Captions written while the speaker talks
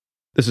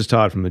This is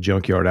Todd from the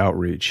Junkyard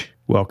Outreach.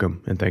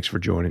 Welcome, and thanks for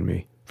joining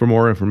me. For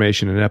more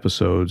information and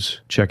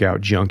episodes, check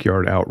out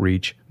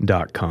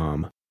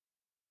junkyardoutreach.com.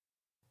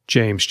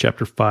 James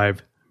chapter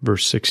 5,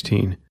 verse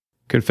 16.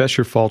 Confess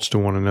your faults to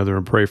one another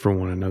and pray for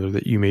one another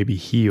that you may be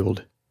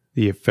healed.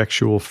 The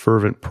effectual,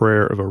 fervent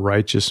prayer of a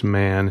righteous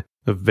man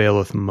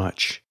availeth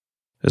much.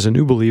 As a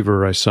new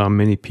believer, I saw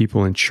many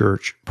people in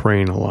church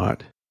praying a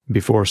lot,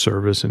 before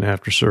service and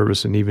after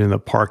service, and even in the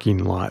parking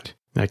lot.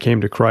 I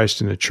came to Christ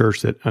in a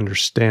church that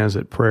understands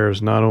that prayer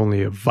is not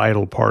only a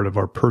vital part of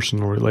our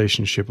personal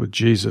relationship with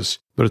Jesus,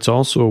 but it's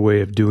also a way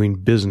of doing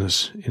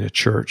business in a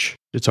church.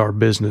 It's our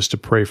business to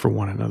pray for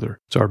one another.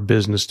 It's our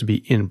business to be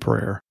in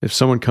prayer. If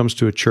someone comes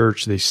to a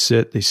church, they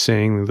sit, they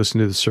sing, they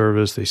listen to the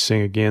service, they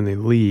sing again, they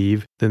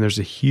leave, then there's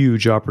a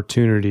huge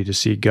opportunity to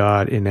see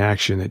God in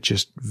action that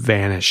just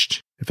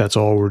vanished. If that's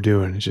all we're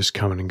doing, is just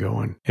coming and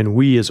going. And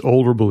we as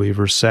older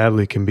believers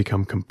sadly can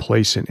become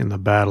complacent in the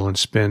battle and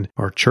spend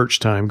our church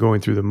time going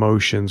through the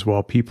motions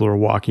while people are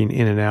walking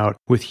in and out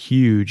with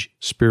huge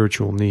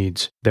spiritual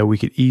needs that we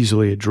could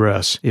easily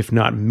address, if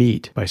not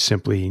meet, by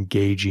simply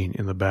engaging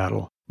in the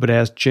battle. But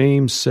as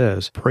James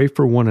says, pray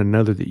for one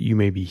another that you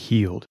may be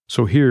healed.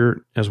 So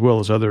here, as well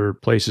as other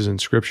places in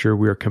Scripture,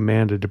 we are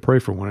commanded to pray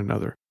for one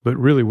another. But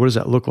really, what does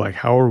that look like?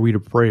 How are we to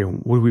pray,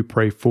 and what do we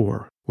pray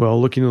for? Well,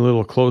 looking a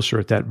little closer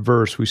at that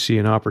verse, we see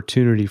an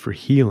opportunity for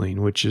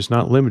healing, which is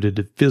not limited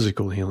to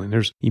physical healing.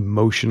 There's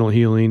emotional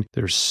healing,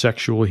 there's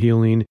sexual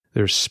healing,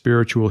 there's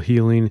spiritual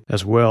healing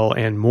as well,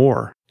 and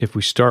more. If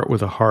we start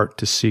with a heart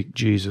to seek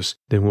Jesus,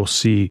 then we'll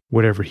see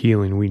whatever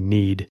healing we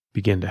need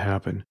begin to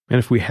happen. And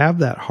if we have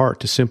that heart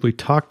to simply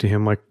talk to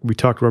Him like we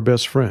talk to our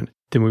best friend,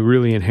 then we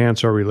really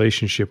enhance our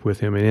relationship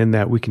with Him, and in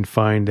that we can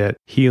find that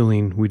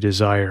healing we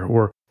desire,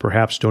 or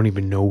perhaps don't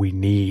even know we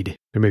need.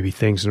 There may be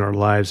things in our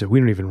lives that we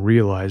don't even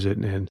realize it,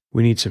 and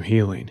we need some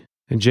healing.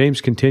 And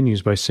James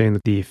continues by saying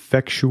that the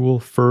effectual,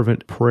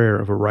 fervent prayer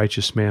of a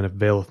righteous man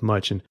availeth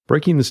much. And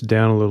breaking this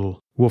down a little,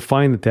 we'll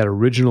find that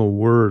original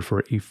word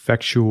for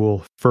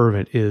effectual,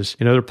 fervent is,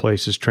 in other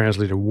places,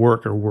 translated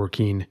work or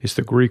working. It's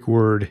the Greek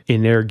word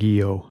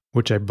energio,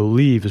 which I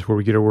believe is where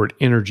we get our word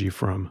energy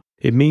from.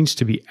 It means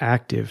to be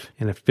active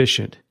and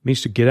efficient. It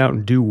means to get out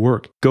and do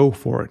work. Go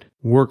for it.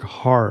 Work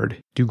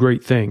hard. Do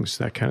great things,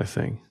 that kind of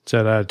thing. It's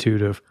that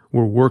attitude of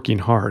we're working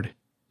hard.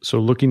 So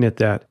looking at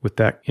that with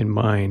that in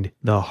mind,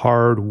 the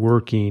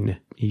hard-working,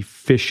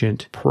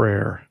 efficient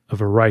prayer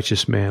of a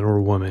righteous man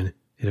or woman,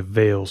 it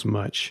avails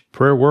much.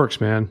 Prayer works,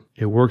 man.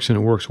 It works, and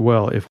it works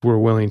well if we're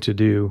willing to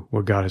do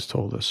what God has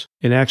told us.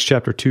 In Acts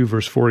chapter 2,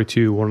 verse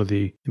 42, one of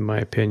the, in my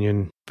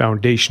opinion,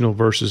 foundational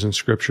verses in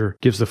Scripture,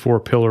 gives the four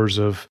pillars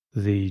of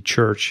the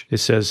church. It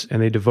says,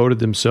 and they devoted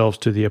themselves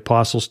to the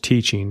apostles'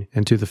 teaching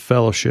and to the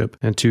fellowship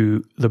and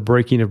to the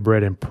breaking of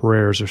bread and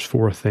prayers. There's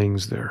four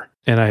things there.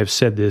 And I have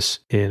said this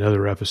in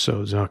other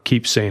episodes, and I'll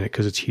keep saying it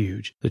because it's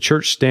huge. The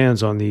church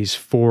stands on these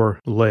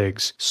four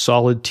legs.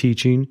 Solid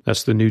teaching,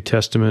 that's the New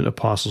Testament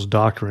apostles'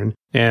 doctrine,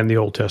 and the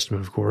Old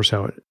Testament, of course,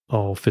 how it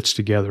all fits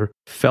together.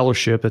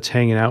 Fellowship, that's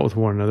hanging out with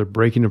one another.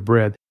 Breaking of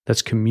bread,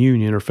 that's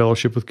communion or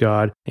fellowship with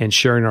God, and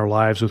sharing our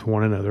lives with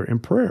one another in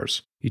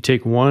prayers. You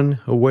take one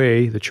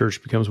away, the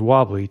church becomes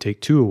wobbly. You take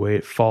two away,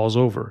 it falls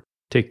over.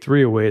 Take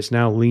three away, it's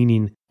now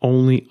leaning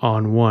only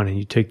on one, and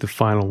you take the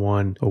final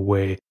one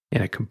away,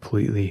 and it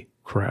completely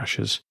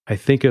crashes. I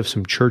think of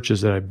some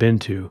churches that I've been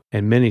to,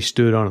 and many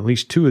stood on at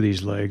least two of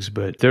these legs,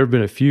 but there have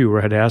been a few where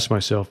I had to ask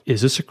myself,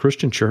 is this a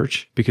Christian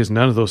church? Because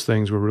none of those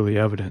things were really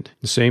evident.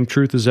 The same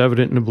truth is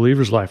evident in a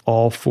believer's life.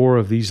 All four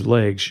of these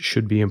legs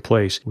should be in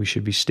place. We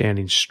should be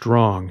standing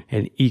strong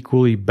and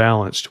equally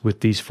balanced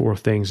with these four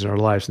things in our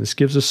lives. And this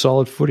gives us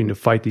solid footing to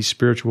fight these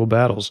spiritual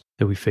battles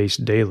that we face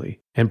daily.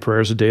 And prayer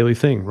is a daily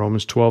thing.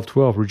 Romans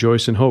 12:12,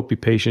 rejoice in hope, be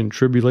patient in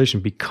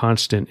tribulation, be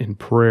constant in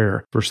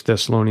prayer. 1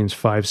 Thessalonians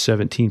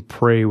 5:17,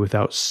 pray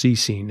without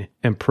ceasing.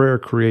 And prayer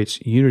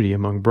creates unity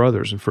among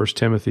brothers. In 1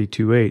 Timothy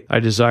 2:8, I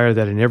desire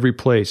that in every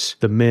place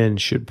the men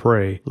should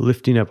pray,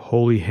 lifting up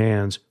holy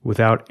hands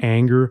without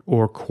anger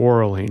or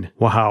quarreling.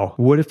 Wow.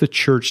 What if the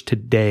church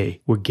today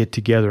would get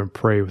together and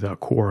pray without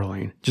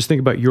quarreling? Just think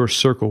about your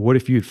circle. What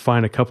if you'd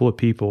find a couple of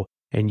people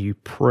and you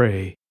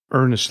pray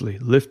earnestly,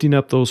 lifting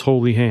up those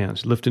holy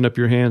hands, lifting up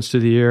your hands to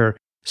the air,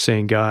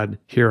 saying, God,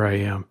 here I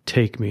am,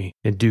 take me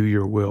and do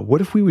your will.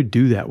 What if we would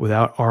do that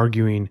without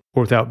arguing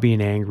or without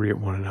being angry at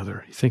one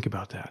another? Think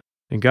about that.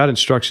 And God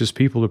instructs His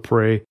people to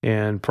pray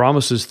and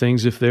promises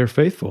things if they're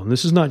faithful. And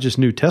this is not just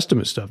New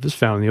Testament stuff. This is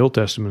found in the Old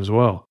Testament as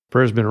well.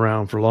 Prayer's been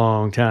around for a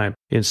long time.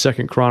 In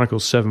 2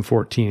 Chronicles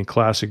 7:14, a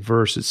classic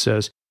verse, it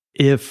says,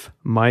 if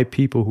my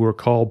people who are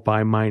called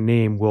by my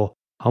name will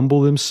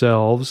humble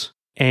themselves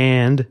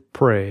and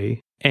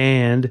pray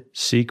and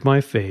seek my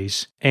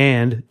face,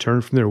 and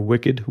turn from their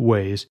wicked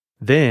ways,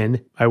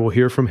 then I will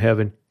hear from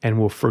heaven and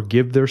will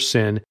forgive their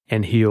sin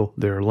and heal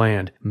their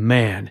land.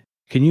 Man,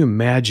 can you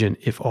imagine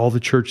if all the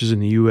churches in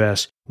the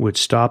U.S. would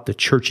stop the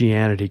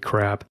churchianity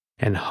crap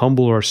and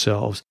humble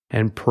ourselves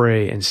and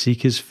pray and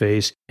seek His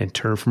face and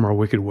turn from our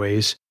wicked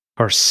ways?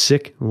 Our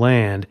sick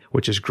land,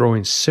 which is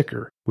growing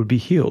sicker, would be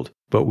healed.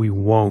 but we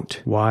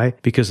won't. Why?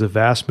 Because the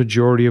vast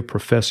majority of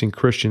professing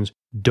Christians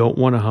don't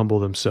want to humble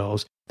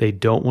themselves. They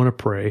don't want to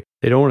pray.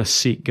 They don't want to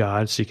seek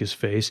God, seek His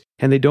face,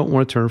 and they don't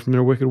want to turn from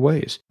their wicked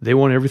ways. They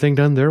want everything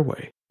done their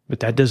way. But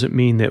that doesn't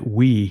mean that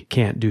we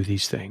can't do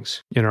these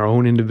things. In our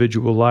own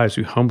individual lives,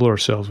 we humble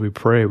ourselves, we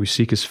pray, we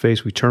seek His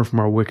face, we turn from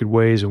our wicked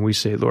ways, and we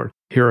say, Lord,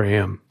 here I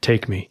am,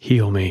 take me,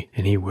 heal me,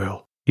 and He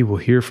will. He will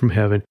hear from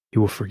heaven, He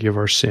will forgive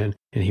our sin,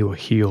 and He will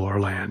heal our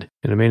land.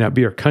 And it may not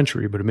be our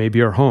country, but it may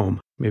be our home,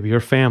 maybe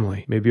our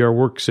family, maybe our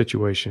work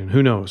situation,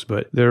 who knows?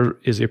 But there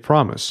is a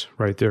promise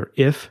right there.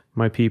 If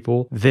my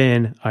people,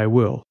 then I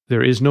will.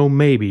 There is no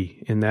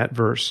maybe in that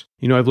verse.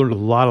 You know, I've learned a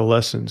lot of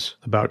lessons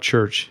about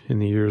church in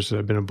the years that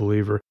I've been a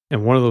believer.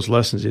 And one of those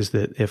lessons is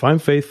that if I'm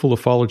faithful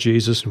to follow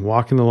Jesus and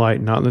walk in the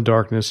light, not in the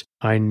darkness,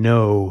 I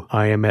know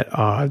I am at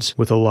odds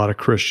with a lot of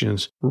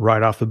Christians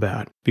right off the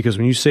bat. Because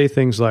when you say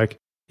things like,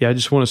 yeah, I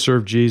just want to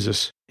serve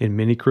Jesus, in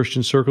many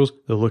Christian circles,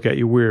 they'll look at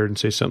you weird and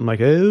say something like,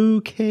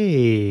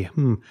 okay,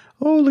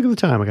 oh, look at the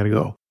time, I got to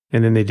go.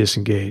 And then they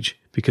disengage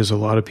because a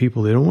lot of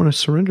people, they don't want to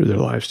surrender their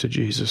lives to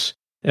Jesus,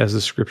 as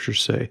the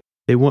scriptures say.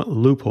 They want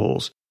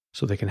loopholes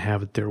so they can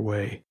have it their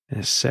way. And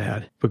it's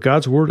sad. But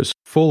God's word is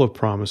full of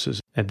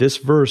promises. And this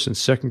verse in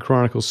 2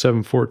 Chronicles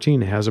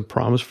 7:14 has a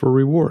promise for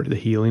reward, the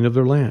healing of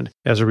their land,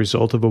 as a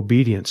result of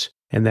obedience.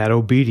 And that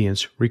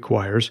obedience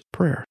requires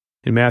prayer.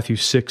 In Matthew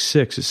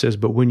 6:6, it says,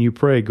 but when you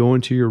pray, go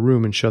into your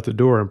room and shut the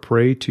door and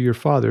pray to your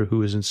Father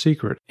who is in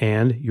secret.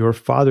 And your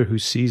Father who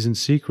sees in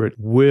secret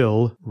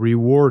will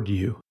reward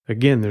you.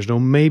 Again, there's no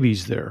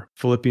maybes there.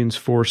 Philippians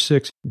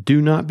 4:6, do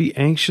not be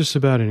anxious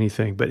about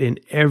anything, but in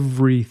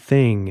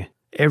everything,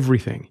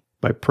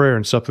 by prayer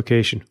and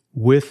supplication,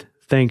 with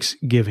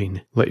thanksgiving,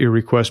 let your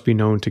request be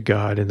known to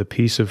God, and the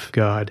peace of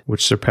God,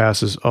 which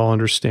surpasses all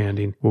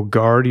understanding, will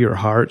guard your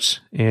hearts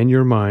and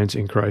your minds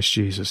in Christ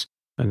Jesus.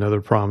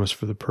 Another promise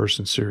for the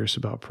person serious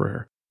about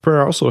prayer.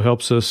 Prayer also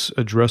helps us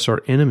address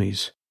our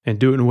enemies and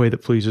do it in a way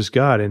that pleases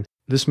God. And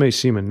this may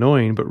seem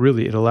annoying, but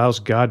really it allows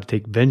God to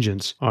take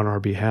vengeance on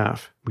our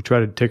behalf. We try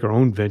to take our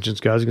own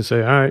vengeance. God's going to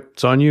say, all right,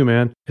 it's on you,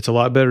 man. It's a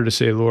lot better to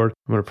say, Lord,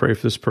 I'm going to pray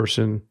for this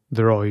person.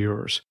 They're all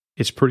yours.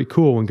 It's pretty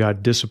cool when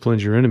God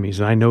disciplines your enemies,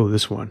 and I know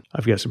this one.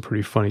 I've got some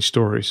pretty funny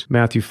stories.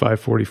 Matthew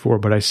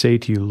 5:44, but I say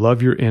to you,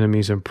 love your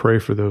enemies and pray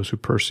for those who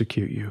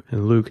persecute you.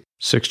 And Luke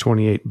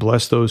 6:28,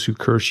 bless those who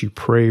curse you,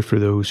 pray for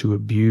those who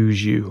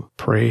abuse you.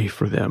 Pray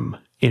for them,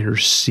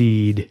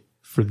 intercede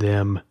for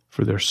them,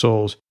 for their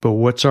souls. But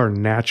what's our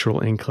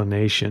natural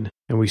inclination?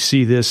 And we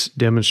see this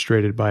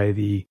demonstrated by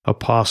the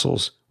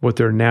apostles, what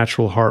their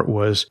natural heart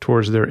was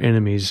towards their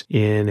enemies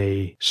in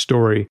a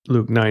story,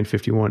 Luke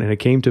 9:51. And it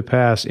came to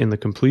pass in the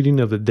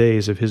completing of the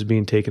days of his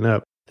being taken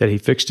up, that he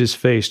fixed his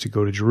face to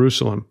go to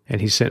Jerusalem,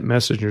 and he sent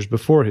messengers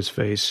before his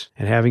face.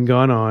 And having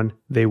gone on,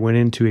 they went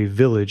into a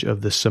village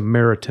of the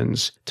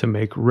Samaritans to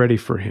make ready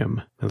for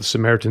him. Now, the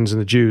Samaritans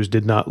and the Jews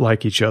did not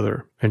like each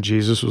other. And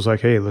Jesus was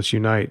like, hey, let's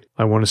unite.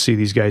 I want to see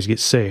these guys get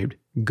saved.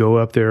 Go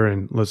up there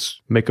and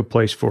let's make a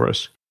place for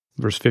us.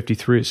 Verse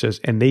 53, it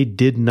says, and they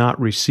did not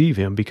receive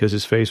him because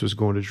his face was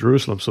going to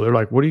Jerusalem. So they're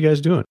like, what are you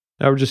guys doing?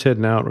 We're just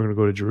heading out. We're going to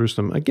go to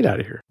Jerusalem. Get out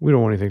of here. We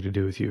don't want anything to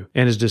do with you.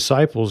 And his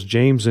disciples,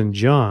 James and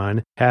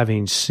John,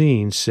 having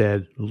seen,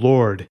 said,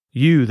 Lord,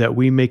 you that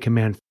we may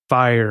command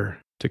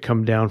fire to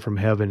come down from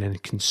heaven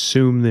and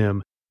consume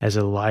them, as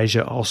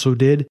Elijah also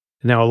did.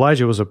 Now,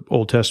 Elijah was an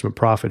Old Testament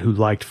prophet who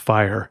liked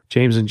fire.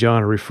 James and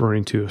John are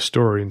referring to a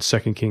story in 2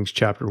 Kings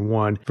chapter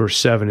 1, verse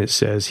 7. It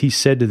says, he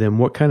said to them,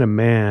 what kind of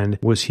man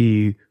was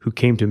he who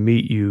came to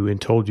meet you and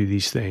told you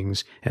these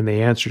things? And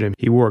they answered him,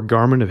 he wore a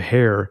garment of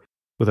hair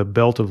with a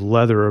belt of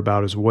leather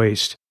about his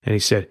waist. And he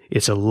said,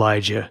 it's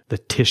Elijah, the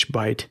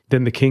Tishbite.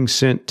 Then the king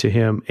sent to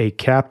him a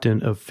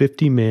captain of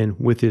 50 men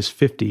with his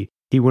 50.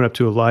 He went up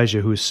to Elijah,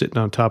 who was sitting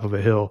on top of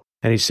a hill.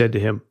 And he said to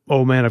him,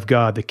 O man of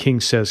God, the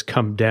king says,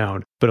 come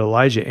down. But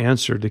Elijah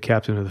answered the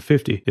captain of the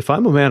 50, if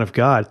I'm a man of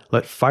God,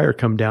 let fire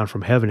come down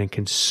from heaven and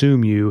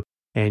consume you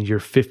and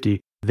your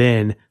 50.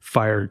 Then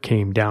fire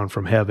came down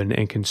from heaven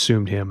and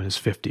consumed him and his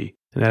 50.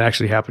 And that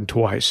actually happened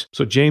twice.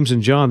 So James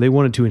and John, they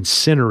wanted to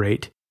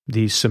incinerate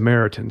these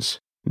Samaritans.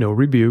 No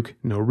rebuke,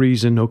 no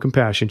reason, no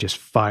compassion, just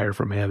fire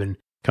from heaven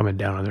coming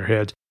down on their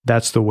heads.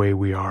 That's the way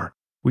we are.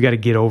 We got to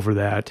get over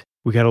that.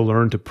 We got to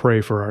learn to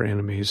pray for our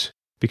enemies,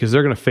 because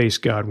they're going to face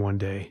God one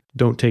day.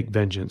 Don't take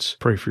vengeance.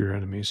 Pray for your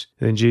enemies.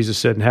 And then Jesus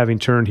said, and having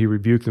turned, he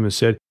rebuked them and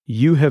said,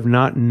 you have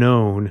not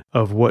known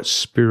of what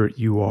spirit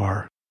you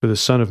are. For the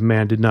Son of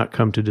Man did not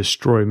come to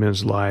destroy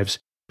men's lives,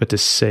 but to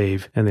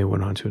save. And they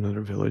went on to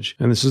another village.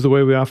 And this is the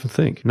way we often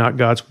think. Not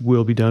God's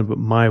will be done, but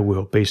my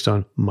will, based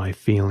on my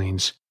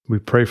feelings. We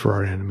pray for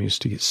our enemies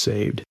to get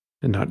saved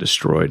and not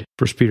destroyed.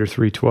 1 Peter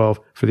 3:12,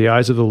 for the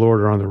eyes of the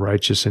Lord are on the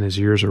righteous, and his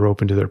ears are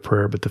open to their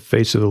prayer, but the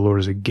face of the Lord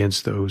is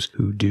against those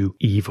who do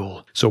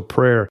evil. So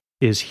prayer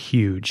is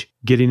huge.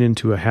 Getting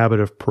into a habit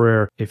of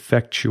prayer,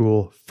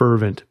 effectual,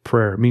 fervent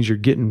prayer, means you're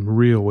getting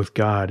real with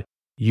God.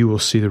 You will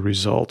see the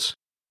results,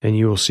 and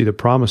you will see the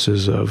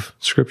promises of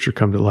Scripture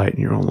come to light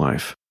in your own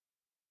life.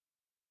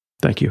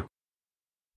 Thank you.